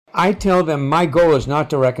I tell them my goal is not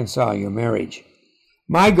to reconcile your marriage.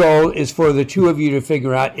 My goal is for the two of you to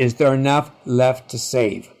figure out, is there enough left to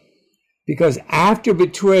save? Because after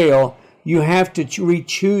betrayal, you have to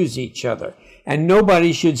re-choose each other. And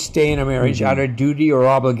nobody should stay in a marriage out of duty or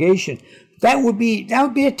obligation. That would be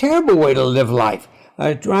a terrible way to live life.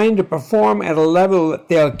 Trying to perform at a level that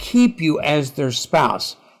they'll keep you as their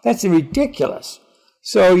spouse. That's ridiculous.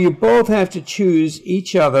 So you both have to choose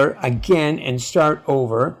each other again and start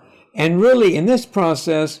over. And really, in this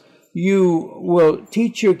process, you will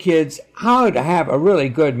teach your kids how to have a really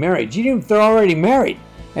good marriage, even if they're already married,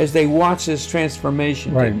 as they watch this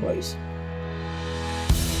transformation take place.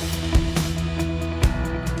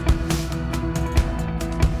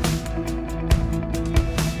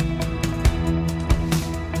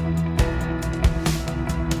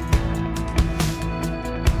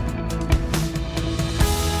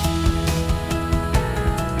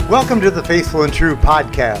 Welcome to the Faithful and True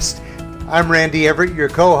podcast. I'm Randy Everett, your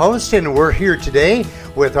co-host, and we're here today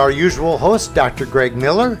with our usual host, Dr. Greg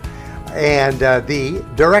Miller, and the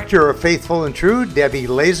Director of Faithful and True, Debbie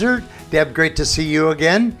Laser. Deb, great to see you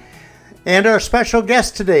again. And our special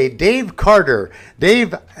guest today, Dave Carter.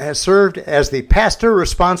 Dave has served as the pastor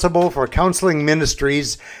responsible for counseling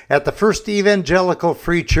ministries at the First Evangelical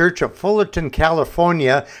Free Church of Fullerton,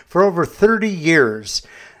 California for over 30 years.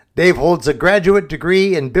 Dave holds a graduate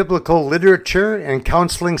degree in biblical literature and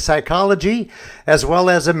counseling psychology, as well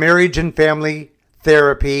as a marriage and family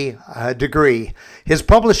therapy degree. His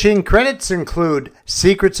publishing credits include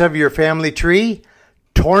Secrets of Your Family Tree,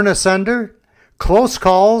 Torn Asunder, Close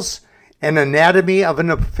Calls, and Anatomy of an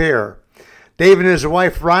Affair. Dave and his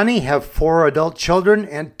wife Ronnie have 4 adult children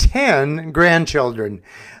and 10 grandchildren.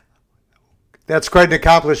 That's quite an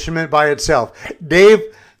accomplishment by itself. Dave,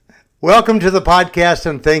 welcome to the podcast,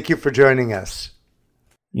 and thank you for joining us.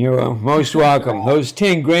 You're most welcome. Those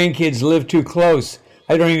 10 grandkids live too close.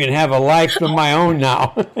 I don't even have a life of my own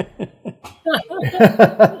now.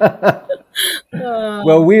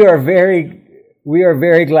 Well, we are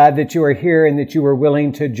very glad that you are here and that you were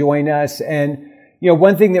willing to join us. And,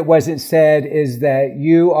 one thing that wasn't said is that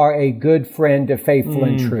you are a good friend to Faithful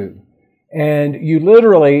and True. And you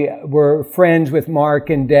literally were friends with Mark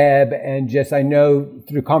and Deb, and just, I know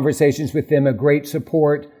through conversations with them, a great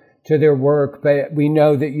support to their work. But we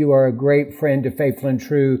know that you are a great friend to Faithful and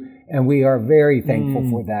True, and we are very thankful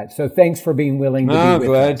for that. So thanks for being willing to be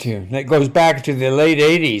with us. Glad to. That goes back to the late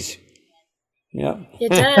 80s. Yeah.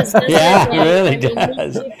 It does. Yeah, it really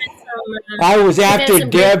does. I was after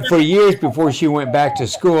Deb for years before she went back to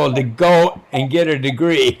school to go and get a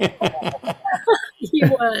degree. He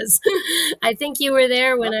was. I think you were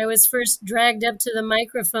there when I was first dragged up to the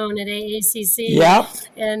microphone at AACC. Yep.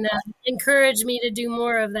 And encouraged me to do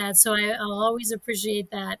more of that. So I'll always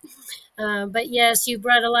appreciate that. But yes, you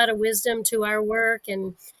brought a lot of wisdom to our work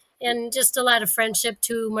and just a lot of friendship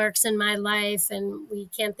to Mark's in my life. And we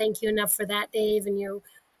can't thank you enough for that, Dave, and your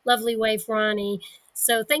lovely wife, Ronnie.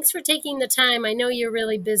 So thanks for taking the time. I know you're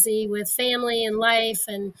really busy with family and life,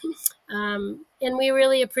 and we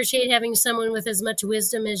really appreciate having someone with as much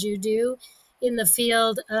wisdom as you do in the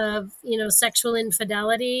field of, sexual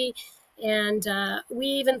infidelity. And we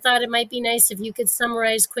even thought it might be nice if you could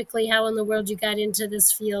summarize quickly how in the world you got into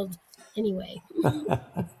this field anyway.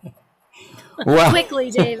 Well, quickly,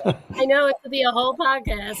 Dave. I know it could be a whole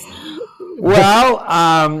podcast.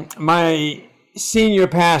 Well, my senior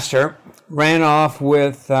pastor ran off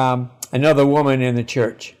with another woman in the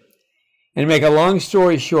church. And to make a long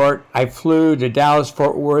story short, I flew to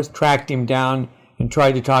Dallas-Fort Worth, tracked him down, and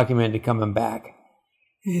tried to talk him into coming back.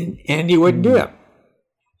 And he wouldn't do it.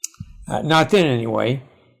 Not then, anyway.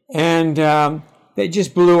 And they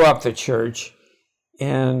just blew up the church.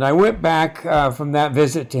 And I went back from that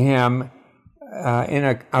visit to him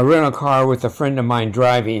in a rental car with a friend of mine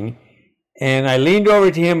driving. And I leaned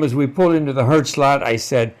over to him as we pulled into the Hertz lot. I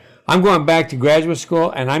said, I'm going back to graduate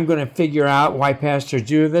school, and I'm going to figure out why pastors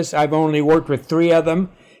do this. I've only worked with 3 of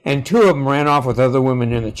them, and 2 of them ran off with other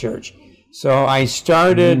women in the church. So I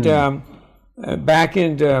started back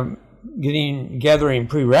into gathering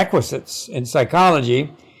prerequisites in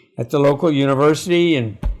psychology at the local university,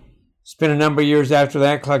 and spent a number of years after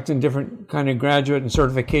that collecting different kind of graduate and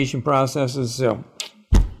certification processes. So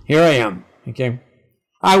here I am. Okay.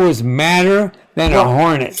 I was madder than a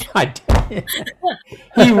hornet.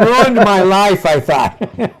 He ruined my life, I thought.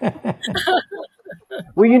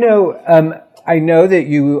 Well, I know that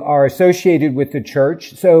you are associated with the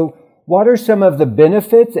church. So what are some of the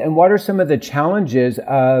benefits and what are some of the challenges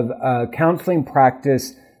of counseling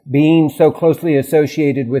practice being so closely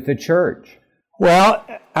associated with the church? Well,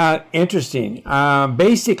 Interesting.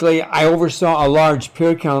 Basically, I oversaw a large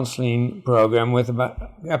peer counseling program with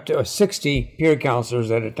about up to 60 peer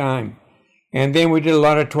counselors at a time. And then we did a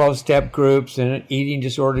lot of 12-step groups and eating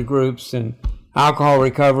disorder groups and alcohol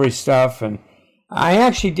recovery stuff. And I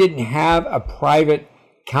actually didn't have a private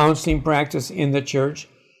counseling practice in the church.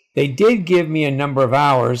 They did give me a number of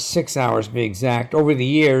hours, 6 hours to be exact, over the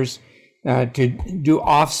years to do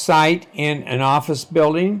off-site in an office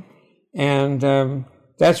building. And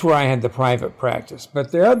that's where I had the private practice.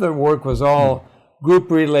 But the other work was all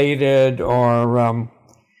group-related or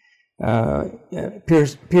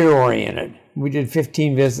peer-oriented. We did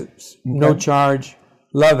 15 visits, no charge.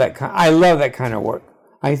 Love that I love that kind of work.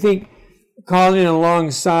 I think calling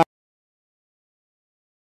alongside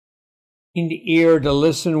the ear to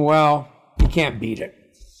listen well, you can't beat it.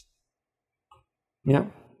 Yeah.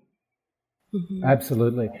 Mm-hmm.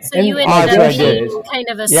 Absolutely. So you ended up being kind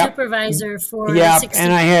of a supervisor for 60.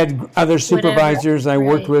 And I had other supervisors I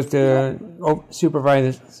worked with to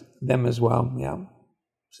supervise them as well. Yeah.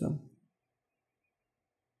 So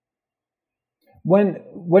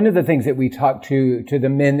one of the things that we talk to the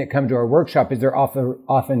men that come to our workshop is they're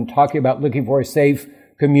often talking about looking for a safe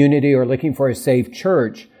community or looking for a safe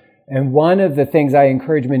church. And one of the things I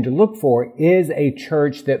encourage men to look for is a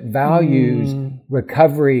church that values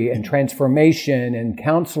recovery and transformation and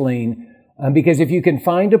counseling. Because if you can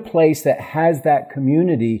find a place that has that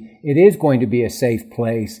community, it is going to be a safe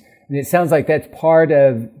place. And it sounds like that's part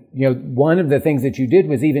of, one of the things that you did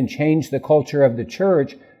was even change the culture of the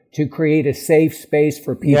church to create a safe space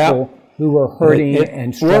for people who are hurting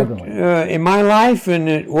and struggling. In my life, and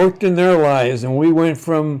it worked in their lives. And we went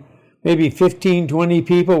from maybe 15, 20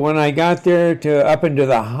 people when I got there to up into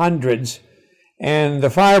the hundreds. And the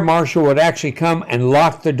fire marshal would actually come and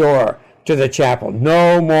lock the door to the chapel.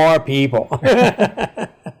 No more people. Yeah.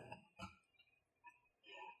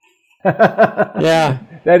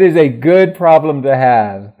 That is a good problem to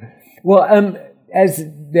have. Well, as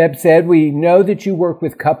Deb said, we know that you work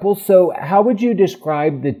with couples. So how would you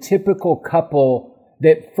describe the typical couple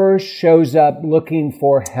that first shows up looking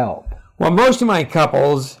for help? Well, most of my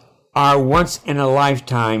couples are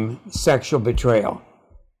once-in-a-lifetime sexual betrayal,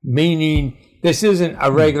 meaning this isn't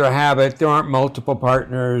a regular habit. There aren't multiple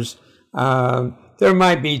partners. There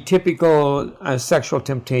might be typical sexual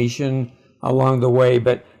temptation along the way,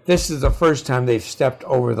 but this is the first time they've stepped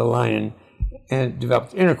over the line and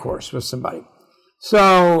developed intercourse with somebody.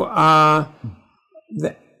 So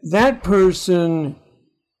that person,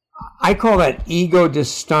 I call that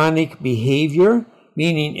ego-dystonic behavior,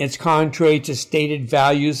 meaning it's contrary to stated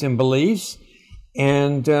values and beliefs.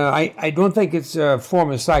 And I don't think it's a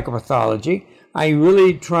form of psychopathology. I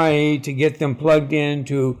really try to get them plugged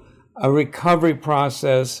into a recovery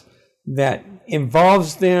process that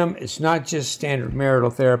involves them. It's not just standard marital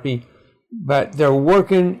therapy, but they're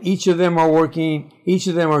working. Each of them are working. Each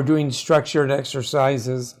of them are doing structured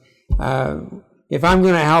exercises. If I'm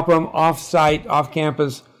going to help them off-site,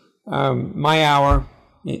 off-campus, my hour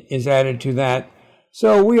is added to that.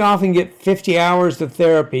 So we often get 50 hours of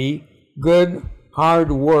therapy, good, hard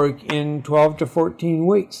work in 12 to 14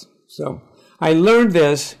 weeks. So I learned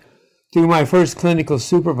this through my first clinical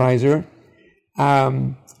supervisor,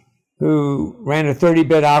 who ran a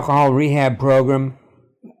 30-bed alcohol rehab program,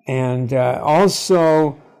 and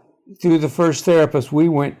also through the first therapist we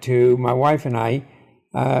went to, my wife and I,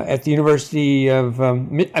 at the University of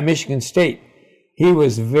Michigan State. He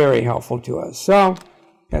was very helpful to us. So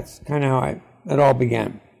that's kind of how it all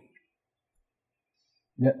began.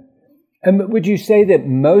 Yeah. Would you say that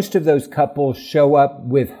most of those couples show up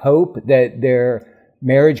with hope that their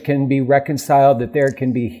marriage can be reconciled, that there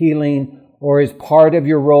can be healing, or is part of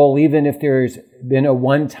your role, even if there's been a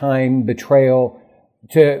one-time betrayal,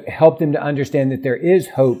 to help them to understand that there is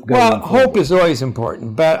hope going forward? Well, hope is always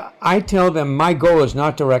important, but I tell them my goal is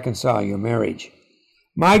not to reconcile your marriage.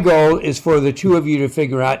 My goal is for the two of you to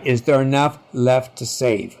figure out, is there enough left to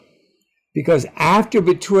save? Because after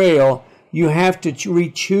betrayal, you have to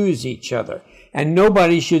re-choose each other. And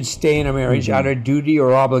nobody should stay in a marriage out of duty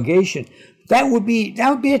or obligation. That would be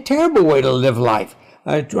a terrible way to live life.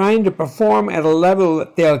 Trying to perform at a level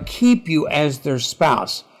that they'll keep you as their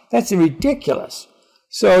spouse. That's ridiculous.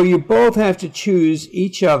 So you both have to choose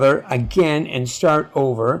each other again and start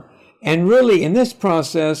over. And really, in this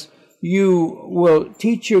process, you will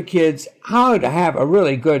teach your kids how to have a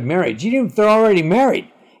really good marriage, even if they're already married,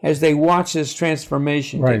 as they watch this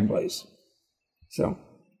transformation take place. So,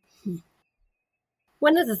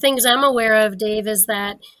 one of the things I'm aware of, Dave, is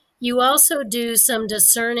that you also do some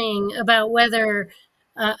discerning about whether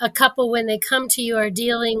a couple, when they come to you, are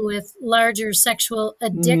dealing with larger sexual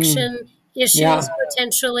addiction issues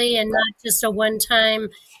potentially, and not just a one-time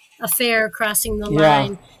affair crossing the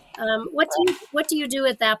line. What do you do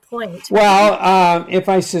at that point? Well, if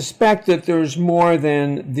I suspect that there's more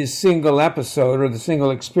than the single episode or the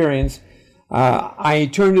single experience, I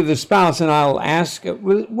turn to the spouse and I'll ask,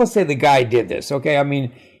 let's say the guy did this, okay? I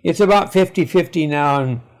mean, it's about 50-50 now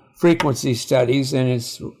in frequency studies, and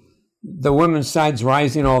it's the women's side's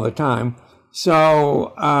rising all the time.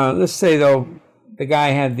 So let's say, though, the guy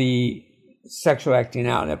had the sexual acting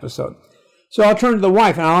out episode. So I'll turn to the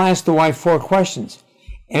wife and I'll ask the wife 4 questions.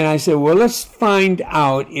 And I said, well, let's find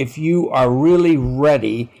out if you are really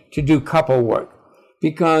ready to do couple work.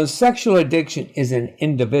 Because sexual addiction is an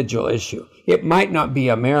individual issue. It might not be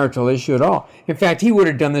a marital issue at all. In fact, he would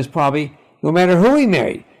have done this probably no matter who he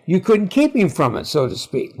married. You couldn't keep him from it, so to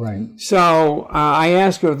speak. Right. So I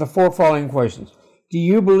asked her the 4 following questions. Do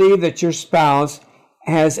you believe that your spouse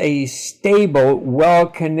has a stable,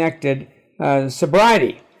 well-connected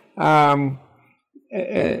sobriety?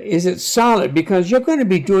 Is it solid? Because you're going to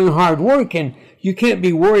be doing hard work, and you can't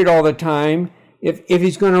be worried all the time if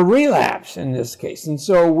he's going to relapse in this case. And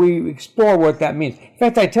so we explore what that means. In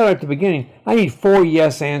fact, I tell her at the beginning, I need 4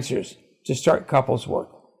 yes answers to start couples work.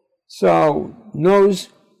 So no's,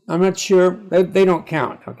 I'm not sure. They don't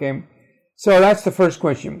count, okay? So that's the first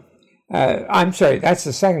question. I'm sorry, that's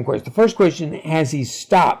the second question. The first question, has he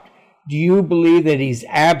stopped? Do you believe that he's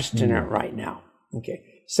abstinent right now? Okay.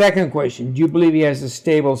 Second question, do you believe he has a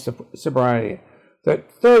stable sobriety? The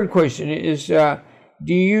third question is,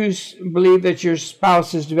 do you believe that your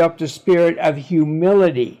spouse has developed a spirit of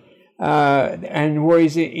humility and where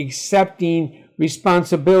he's accepting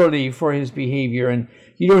responsibility for his behavior? And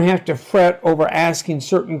you don't have to fret over asking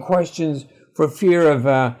certain questions for fear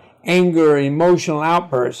of anger, emotional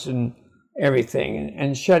outbursts, and everything,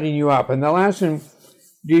 and shutting you up. And the last one,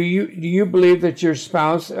 do you believe that your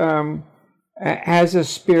spouse has a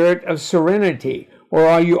spirit of serenity, or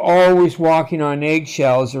are you always walking on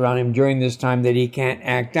eggshells around him during this time that he can't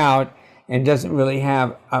act out and doesn't really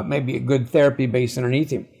have maybe a good therapy base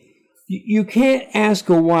underneath him? You can't ask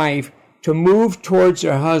a wife to move towards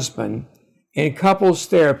her husband in couples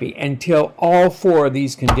therapy until all 4 of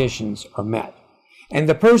these conditions are met. And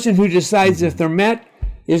the person who decides if they're met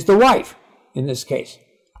is the wife in this case.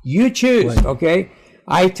 You choose, right. Okay?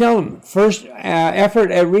 I tell them, first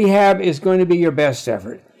effort at rehab is going to be your best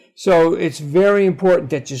effort. So it's very important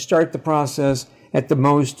that you start the process at the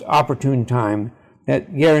most opportune time.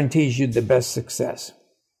 That guarantees you the best success.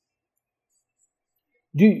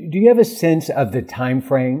 Do you have a sense of the time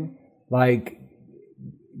frame? Like,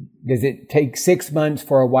 does it take 6 months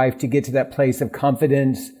for a wife to get to that place of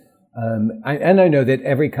confidence? And I know that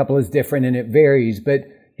every couple is different and it varies, but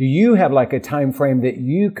do you have like a time frame that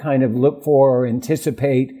you kind of look for or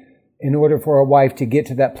anticipate in order for a wife to get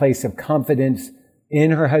to that place of confidence in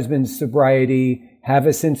her husband's sobriety, have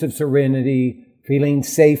a sense of serenity, feeling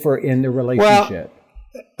safer in the relationship?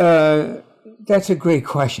 Well, that's a great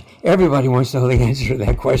question. Everybody wants to know the answer to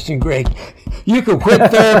that question, Greg. You can quit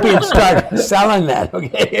therapy and start selling that,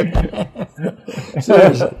 okay?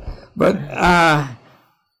 Seriously. But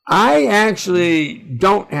I actually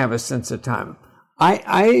don't have a sense of time.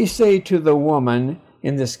 I say to the woman,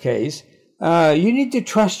 in this case, you need to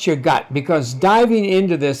trust your gut, because diving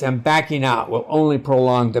into this and backing out will only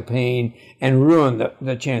prolong the pain and ruin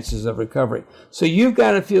the chances of recovery. So you've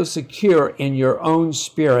got to feel secure in your own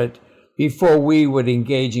spirit before we would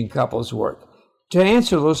engage in couples work to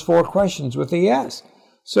answer those 4 questions with a yes.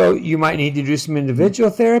 So you might need to do some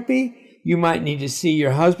individual therapy. You might need to see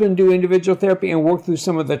your husband do individual therapy and work through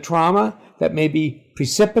some of the trauma that maybe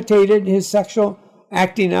precipitated his sexual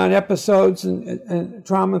acting out episodes and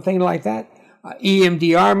trauma, things like that.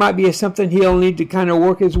 EMDR might be something he'll need to kind of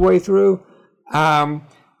work his way through. The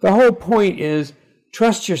whole point is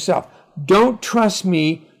trust yourself. Don't trust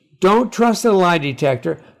me. Don't trust a lie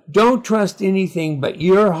detector. Don't trust anything but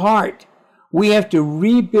your heart. We have to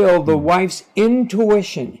rebuild the wife's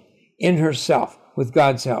intuition in herself with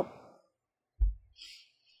God's help.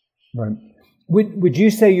 Right. Would you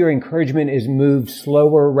say your encouragement is moved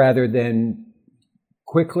slower rather than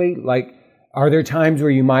quickly? Like, are there times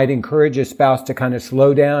where you might encourage a spouse to kind of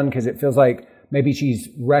slow down because it feels like maybe she's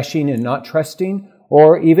rushing and not trusting?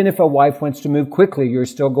 Or even if a wife wants to move quickly, you're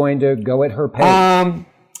still going to go at her pace?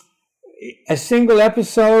 A single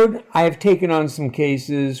episode, I have taken on some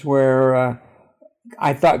cases where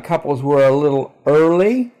I thought couples were a little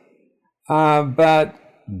early, but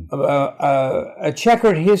a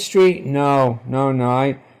checkered history, no.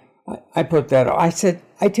 I put that off.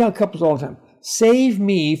 I tell couples all the time, save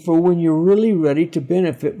me for when you're really ready to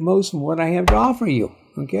benefit most from what I have to offer you,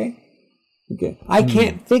 okay? Okay, I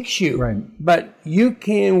can't fix you, Right. but you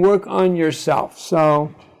can work on yourself.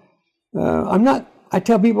 So I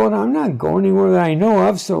tell people that I'm not going anywhere that I know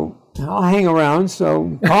of, so I'll hang around.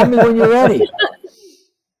 So call me when you're ready.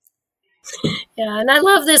 Yeah, and I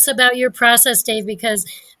love this about your process, Dave, because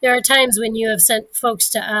there are times when you have sent folks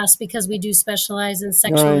to us because we do specialize in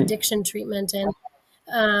sexual Right. addiction treatment. And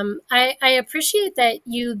I appreciate that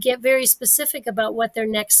you get very specific about what their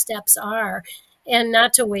next steps are and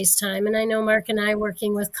not to waste time. And I know Mark and I,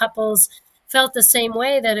 working with couples, felt the same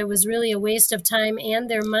way, that it was really a waste of time and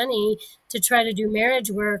their money to try to do marriage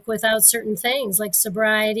work without certain things like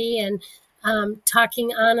sobriety and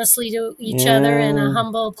talking honestly to each other in a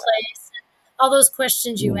humble place. All those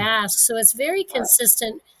questions you ask. So it's very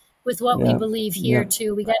consistent with what we believe here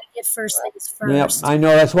too. We got to get first things Yep, first. I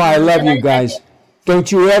know. That's why I love you guys.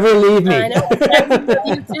 Don't you ever leave me. I know. I love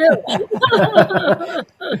you too.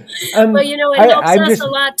 But it helps us a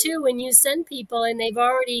lot too when you send people and they've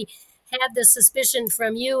already had the suspicion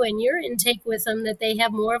from you and your intake with them that they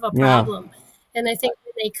have more of a problem. And I think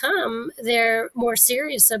when they come, they're more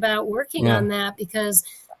serious about working on that because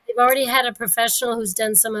they've already had a professional who's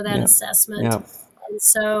done some of that assessment. And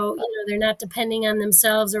so, they're not depending on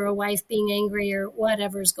themselves or a wife being angry or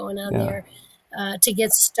whatever's going on there to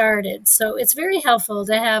get started. So it's very helpful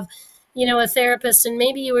to have, a therapist. And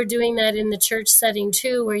maybe you were doing that in the church setting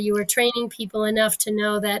too, where you were training people enough to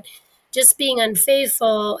know that just being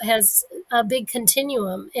unfaithful has a big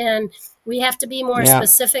continuum. And we have to be more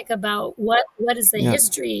specific about what is the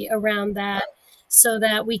history around that, so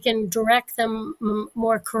that we can direct them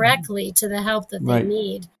more correctly to the help that they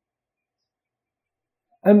need.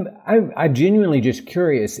 I'm genuinely just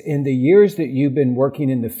curious, in the years that you've been working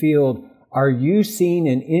in the field, are you seeing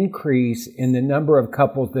an increase in the number of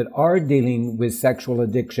couples that are dealing with sexual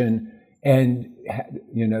addiction? And,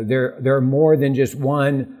 there are more than just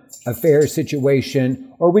one affair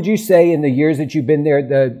situation? Or would you say in the years that you've been there,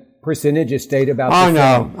 the percentage has stayed about the same?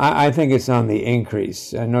 No, I think it's on the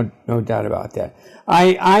increase. No doubt about that.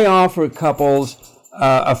 I offer couples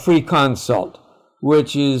a free consult,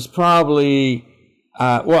 which is probably,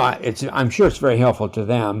 I'm sure it's very helpful to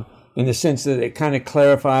them in the sense that it kind of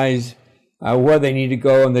clarifies where they need to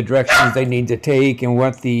go and the directions they need to take and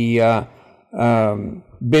what the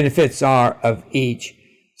benefits are of each.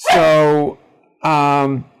 So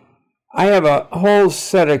I have a whole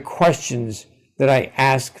set of questions that I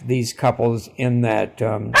ask these couples in that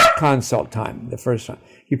consult time, the first one.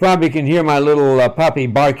 You probably can hear my little puppy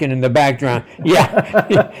barking in the background.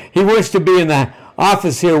 Yeah, he wants to be in the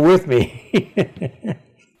office here with me.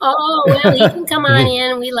 Oh, well, you can come on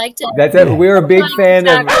in. We like to. We're a big fan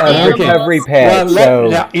of recovery pads.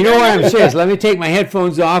 You know what I'm saying? Let me take my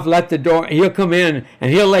headphones off, let the door, he'll come in,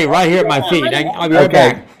 and he'll lay right here at my feet. I'll be right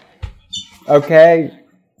back. Okay.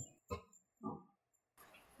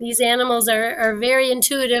 These animals are very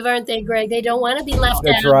intuitive, aren't they, Greg? They don't want to be left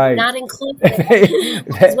That's out, right. not included.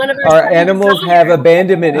 Our animals have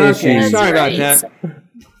abandonment issues. Sorry about that.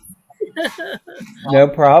 No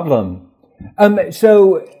problem.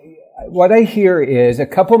 So what I hear is a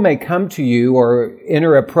couple may come to you or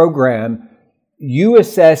enter a program. You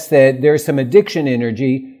assess that there's some addiction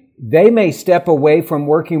energy. They may step away from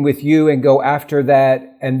working with you and go after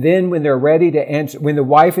that. And then when they're ready to answer, when the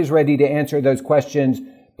wife is ready to answer those questions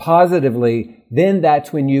positively, then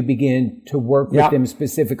that's when you begin to work with them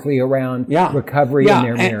specifically around recovery in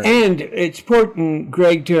their marriage. And it's important,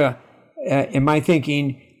 Greg, to, in my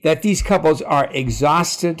thinking, that these couples are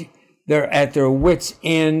exhausted. They're at their wits'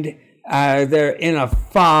 end. They're in a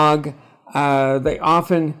fog. They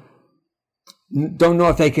often don't know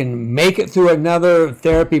if they can make it through another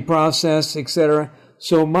therapy process, etc.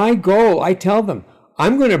 So my goal, I tell them,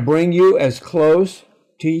 I'm going to bring you as close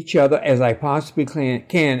to each other as I possibly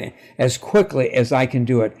can, as quickly as I can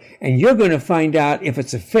do it. And you're going to find out if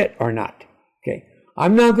it's a fit or not. Okay.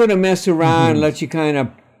 I'm not going to mess around and let you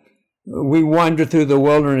we wander through the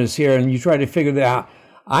wilderness here and you try to figure that out.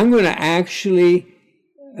 I'm going to actually,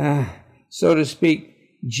 so to speak,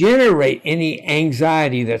 generate any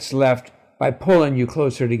anxiety that's left by pulling you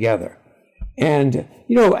closer together. And,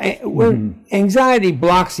 when anxiety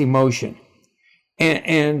blocks emotion,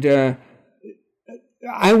 and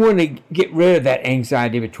I want to get rid of that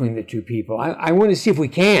anxiety between the two people. I want to see if we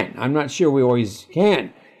can. I'm not sure we always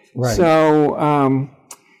can. Right. So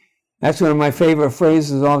that's one of my favorite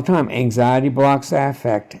phrases all the time. Anxiety blocks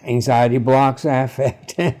affect. Anxiety blocks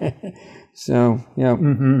affect. So,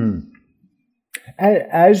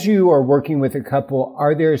 As you are working with a couple,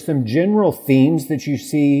 are there some general themes that you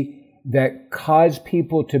see that cause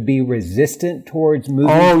people to be resistant towards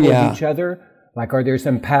moving towards each other? Like, are there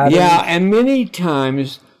some patterns? Yeah, and many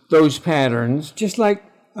times those patterns, just like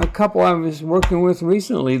a couple I was working with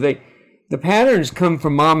recently. The patterns come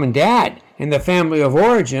from mom and dad and the family of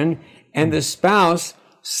origin, and the spouse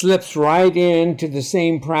slips right into the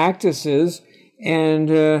same practices, and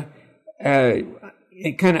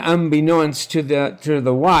it kind of unbeknownst to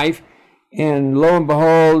the wife, and lo and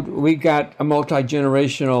behold, we got a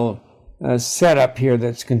multi-generational setup here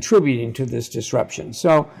that's contributing to this disruption.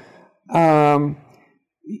 So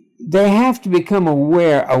they have to become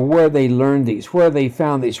aware of where they learned these, where they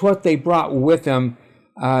found these, what they brought with them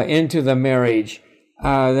into the marriage.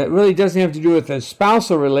 That really doesn't have to do with a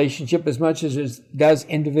spousal relationship as much as it does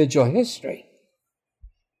individual history.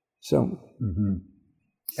 So,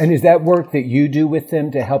 and is that work that you do with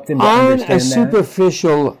them to help them to on understand a that?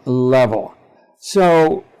 superficial level?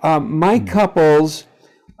 So my couples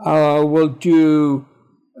will do,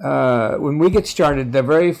 when we get started, the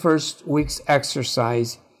very first week's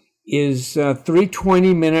exercise is 3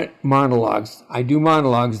 20-minute monologues. I do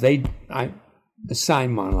monologues. I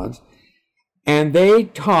assign monologues. And they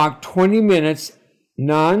talk 20 minutes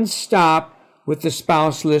nonstop with the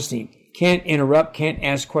spouse listening. Can't interrupt, can't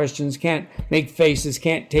ask questions, can't make faces,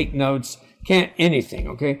 can't take notes, can't anything,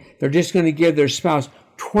 okay? They're just going to give their spouse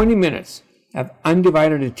 20 minutes of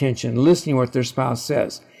undivided attention, listening to what their spouse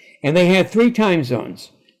says. And they have 3 time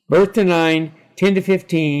zones: birth to 9, 10 to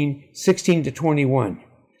 15, 16 to 21.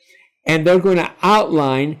 And they're going to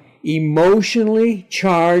outline emotionally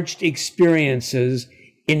charged experiences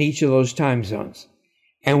in each of those time zones.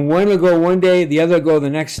 And one will go one day, the other will go the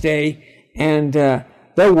next day, and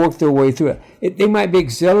they'll work their way through it. They might be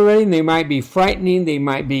exhilarating, they might be frightening, they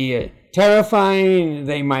might be terrifying,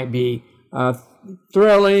 they might be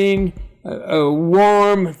thrilling,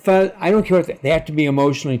 warm, I don't care what they have to be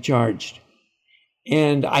emotionally charged.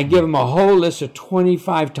 And I give them a whole list of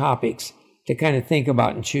 25 topics to kind of think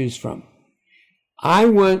about and choose from. I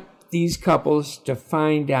want these couples to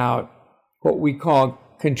find out what we call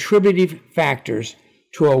contributive factors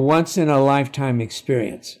to a once-in-a-lifetime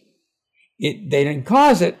experience. They didn't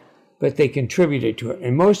cause it, but they contributed to it.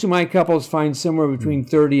 And most of my couples find somewhere between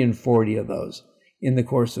 30 and 40 of those in the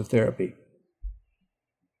course of therapy.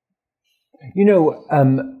 You know,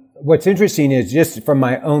 what's interesting is, just from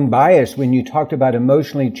my own bias, when you talked about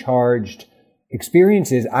emotionally charged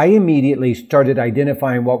experiences, I immediately started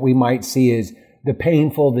identifying what we might see as the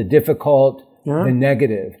painful, the difficult, the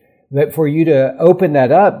negative. But for you to open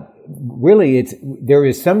that up, really, there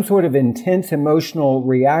is some sort of intense emotional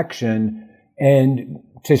reaction, and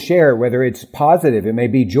to share, whether it's positive, it may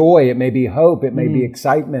be joy, it may be hope, it may be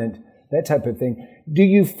excitement, that type of thing. Do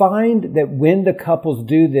you find that when the couples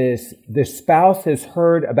do this, the spouse has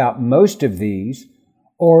heard about most of these,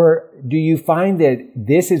 or do you find that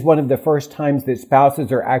this is one of the first times that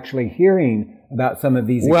spouses are actually hearing about some of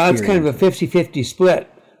these experiences? Well, it's kind of a 50-50 split.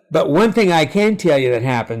 But one thing I can tell you that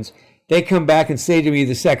happens, they come back and say to me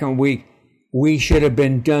the second week, "We should have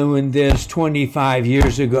been doing this 25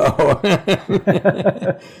 years ago."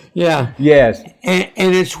 Yeah. Yes. And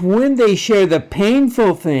it's when they share the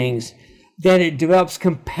painful things that it develops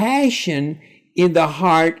compassion in the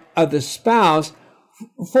heart of the spouse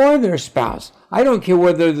for their spouse. I don't care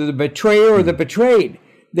whether they're the betrayer or the betrayed.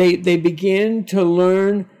 They begin to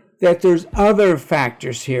learn that there's other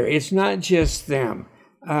factors here. It's not just them.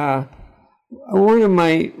 One of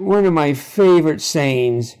my favorite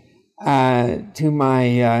sayings to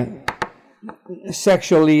my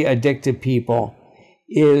sexually addicted people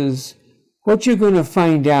is, what you're going to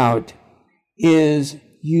find out is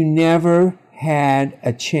you never had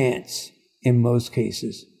a chance in most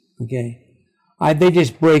cases. Okay, they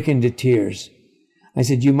just break into tears. I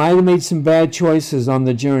said, you might have made some bad choices on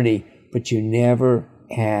the journey, but you never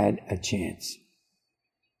had a chance.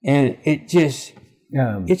 And it just,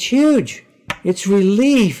 it's huge. It's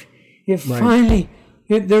relief. Finally,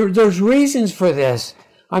 there's reasons for this.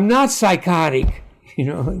 I'm not psychotic,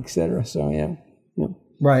 etc. So, yeah.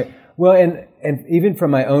 Right. Well, and even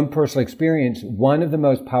from my own personal experience, one of the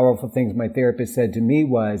most powerful things my therapist said to me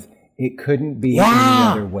was, it couldn't be any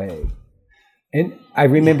other way. And I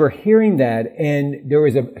remember hearing that, and there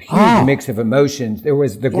was a huge mix of emotions. There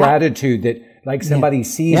was the gratitude that, like, somebody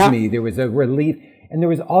sees me. There was a relief. And there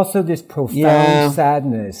was also this profound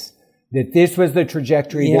sadness that this was the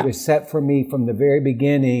trajectory that was set for me from the very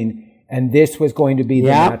beginning, and this was going to be the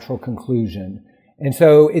natural conclusion. And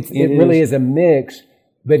so it really is a mix,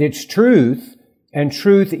 but it's truth, and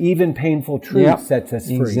truth, even painful truth, sets us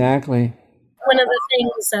free. Exactly. One of the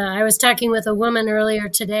things, I was talking with a woman earlier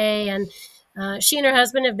today, and she and her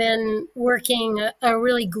husband have been working a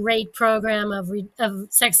really great program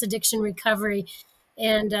of sex addiction recovery.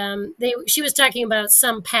 And she was talking about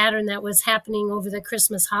some pattern that was happening over the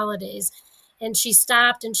Christmas holidays. And she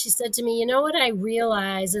stopped and she said to me, you know what I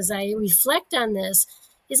realize as I reflect on this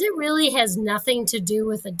is it really has nothing to do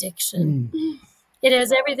with addiction. It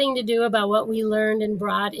has everything to do about what we learned and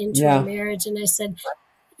brought into our marriage. And I said,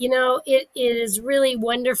 you know, it is really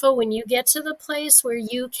wonderful when you get to the place where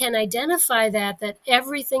you can identify that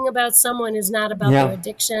everything about someone is not about their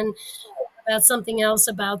addiction, about something else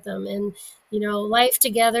about them. And, you know, life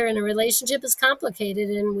together in a relationship is complicated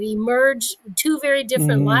and we merge two very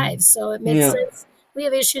different lives. So it makes sense. We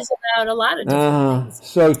have issues about a lot of different things.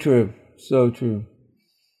 So true. So true.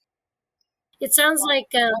 It sounds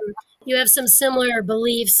like you have some similar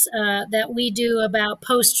beliefs that we do about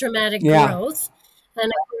post-traumatic growth. And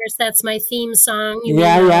of course, that's my theme song.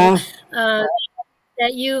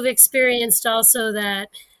 That you've experienced also that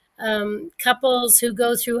couples who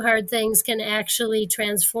go through hard things can actually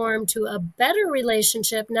transform to a better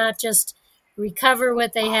relationship, not just recover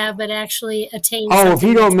what they have, but actually attain something. If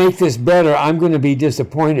you don't make this better, I'm going to be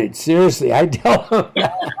disappointed. Seriously, I tell them.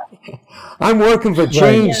 I'm working for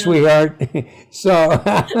change, sweetheart. So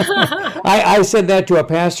I said that to a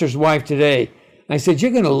pastor's wife today. I said,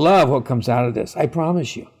 you're going to love what comes out of this. I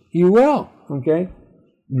promise you. You will. Okay?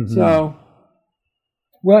 So.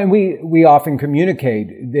 Well, and we often communicate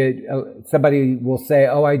that somebody will say,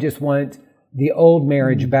 I just want the old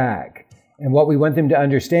marriage back. And what we want them to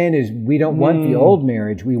understand is we don't want the old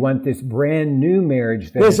marriage. We want this brand new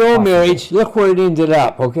marriage. This old marriage, look where it ended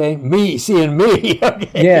up, okay? Me, seeing me. Okay?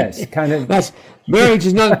 Yes, kind of. Marriage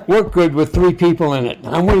does not work good with three people in it.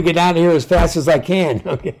 I want to get out of here as fast as I can,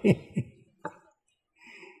 okay?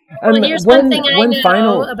 Well, here's one thing I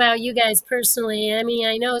know about you guys personally. I mean,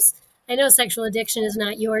 I know sexual addiction is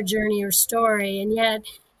not your journey or story, and yet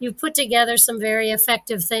you've put together some very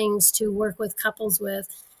effective things to work with couples with.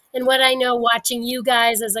 And what I know watching you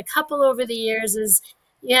guys as a couple over the years is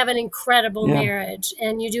you have an incredible marriage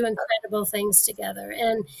and you do incredible things together.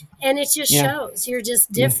 And it just shows you're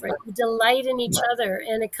just different. You delight in each other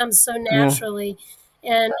and it comes so naturally.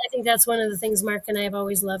 And I think that's one of the things Mark and I have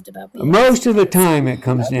always loved about being. Most of the time it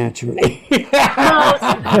comes naturally. None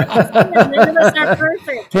of us are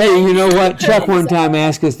perfect. Hey, you know what? Chuck one time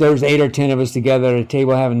asked us, there was 8 or 10 of us together at a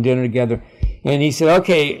table having dinner together. And he said,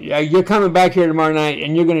 okay, you're coming back here tomorrow night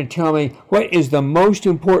and you're going to tell me what is the most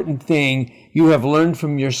important thing you have learned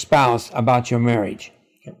from your spouse about your marriage.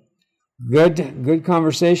 Good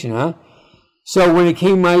conversation, huh? So when it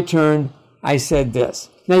came my turn, I said this.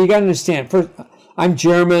 Now you got to understand, first, I'm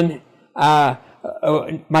German. My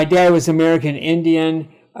dad was American Indian.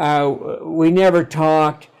 We never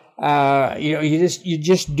talked. You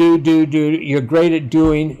just do. You're great at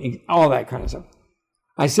doing all that kind of stuff.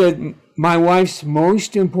 I said, my wife's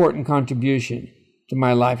most important contribution to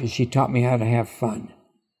my life is she taught me how to have fun.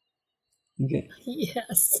 Okay.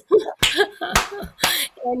 Yes.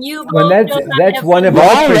 And you. Well, that's one of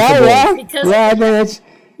our principles.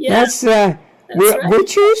 We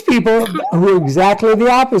choose people who are exactly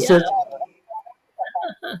the opposite.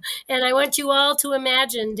 And I want you all to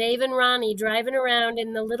imagine Dave and Ronnie driving around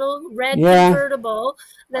in the little red convertible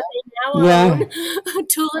that they now own,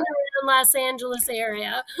 tooling around Los Angeles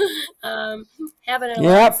area, having a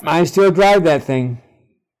lot of fun. I still drive that thing.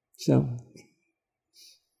 So.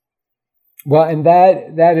 Well, and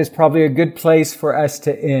that is probably a good place for us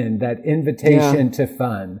to end, that invitation to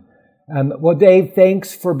fun. Well, Dave,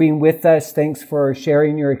 thanks for being with us. Thanks for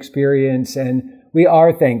sharing your experience. And we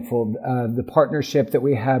are thankful the partnership that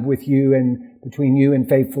we have with you and between you and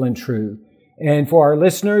Faithful and True. And for our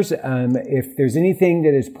listeners, if there's anything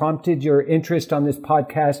that has prompted your interest on this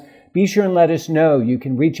podcast, be sure and let us know. You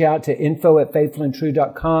can reach out to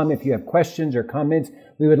info@faithfulandtrue.com if you have questions or comments.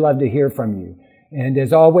 We would love to hear from you. And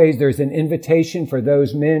as always, there's an invitation for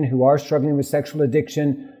those men who are struggling with sexual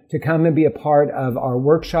addiction to come and be a part of our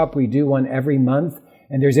workshop. We do one every month.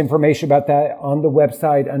 And there's information about that on the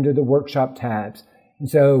website under the workshop tabs. And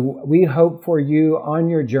so we hope for you on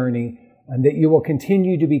your journey and that you will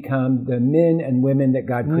continue to become the men and women that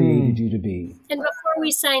God created you to be. And before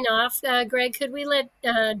we sign off, Greg, could we let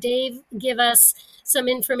Dave give us some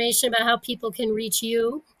information about how people can reach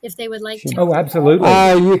you if they would like to? Oh, absolutely.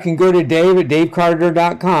 You can go to Dave at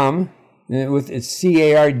davecarter.com. It's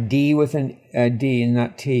CARD with a D and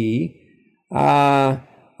not T.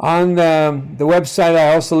 On the website,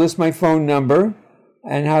 I also list my phone number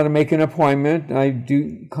and how to make an appointment. I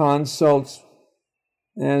do consults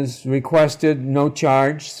as requested, no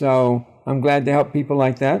charge. So I'm glad to help people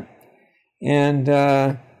like that. And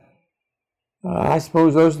I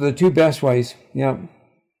suppose those are the two best ways. Yeah.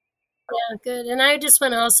 Yeah, good. And I just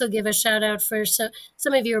want to also give a shout out for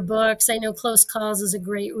some of your books. I know Close Calls is a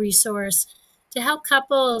great resource to help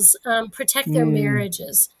couples protect their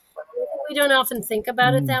marriages. We don't often think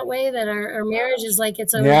about it that way, that our marriage is like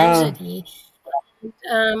its own entity.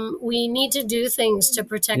 We need to do things to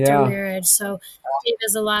protect our marriage. So Dave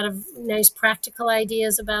has a lot of nice practical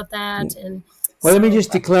ideas about that. And well, let me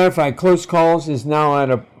just to clarify, Close Calls is now out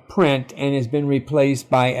of print and has been replaced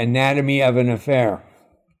by Anatomy of an Affair.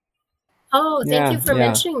 Oh, thank you for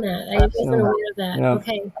mentioning that. I wasn't aware of that. Yeah.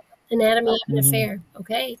 Okay. Anatomy of an Affair.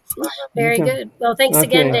 Okay. Very good. Well, thanks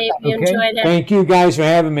again, Dave. We enjoyed it. Thank you guys for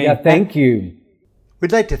having me. Yeah, thank you.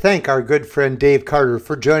 We'd like to thank our good friend Dave Carter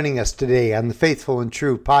for joining us today on the Faithful and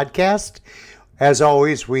True podcast. As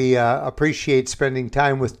always, we appreciate spending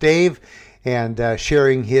time with Dave and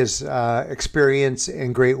sharing his experience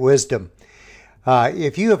and great wisdom.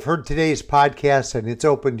 If you have heard today's podcast and it's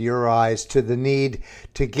opened your eyes to the need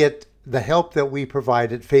to get the help that we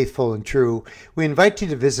provide at Faithful and True, we invite you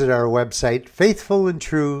to visit our website,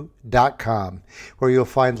 faithfulandtrue.com, where you'll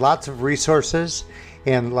find lots of resources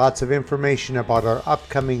and lots of information about our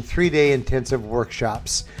upcoming 3-day intensive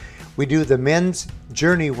workshops. We do the Men's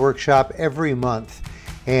Journey workshop every month,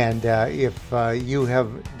 and if you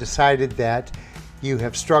have decided that you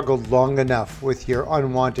have struggled long enough with your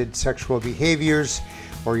unwanted sexual behaviors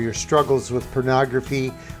or your struggles with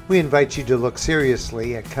pornography, we invite you to look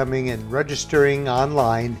seriously at coming and registering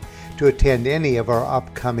online to attend any of our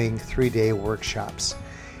upcoming 3-day workshops.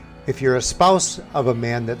 If you're a spouse of a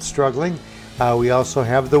man that's struggling, we also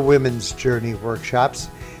have the Women's Journey workshops,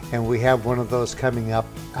 and we have one of those coming up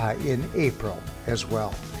in April as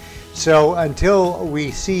well. So until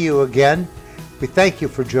we see you again, we thank you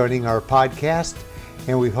for joining our podcast,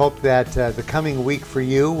 and we hope that the coming week for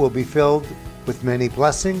you will be filled with many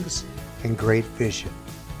blessings and great vision.